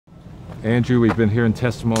Andrew, we've been hearing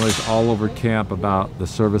testimonies all over camp about the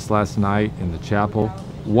service last night in the chapel.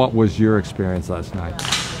 What was your experience last night?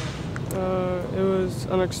 It was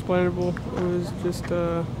unexplainable. It was just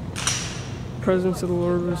the presence of the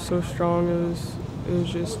Lord was so strong. It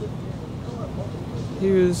was just,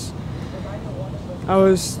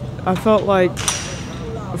 I felt like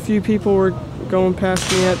a few people were going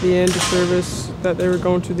past me at the end of service, that they were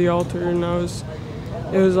going to the altar, and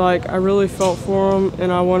it was like I really felt for them,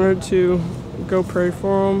 and I wanted to go pray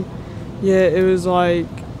for them. Yet it was like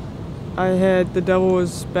the devil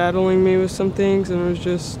was battling me with some things, and it was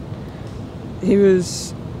just,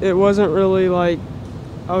 it wasn't really like,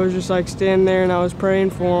 I was just like standing there and I was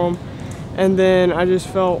praying for him, and then I just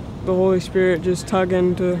felt the Holy Spirit just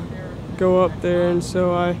tugging to go up there, and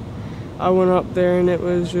so I went up there, and it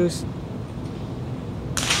was just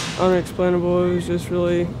unexplainable. It was just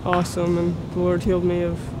really awesome, and the Lord healed me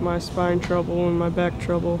of my spine trouble and my back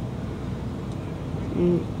trouble,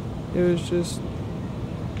 and it was just,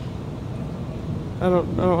 I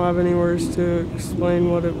don't have any words to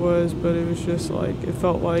explain what it was, but it was just like, it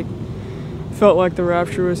felt like the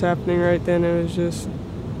rapture was happening right then. It was just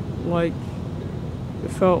like,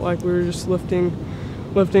 it felt like we were just lifting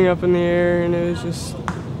up in the air, and it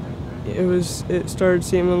started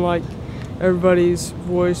seeming like everybody's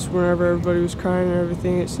voice, whenever everybody was crying and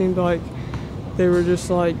everything, it seemed like they were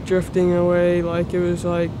just like drifting away, like it was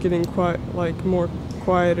like getting quiet, like more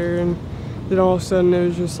quieter, and then all of a sudden it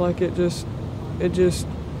was just like it just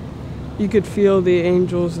you could feel the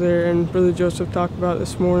angels there. And Brother Joseph talked about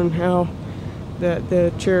this morning how that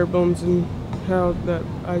the cherubims, and how that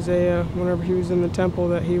Isaiah, whenever he was in the temple,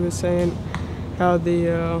 that he was saying how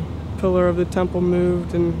the pillar of the temple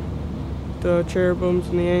moved, and the cherubims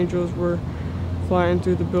and the angels were flying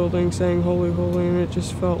through the building saying holy, holy, and it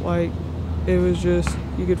just felt like it was just,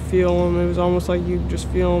 you could feel them. It was almost like you could just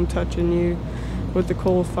feel them touching you with the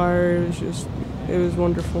coal of fire. It was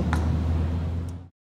wonderful.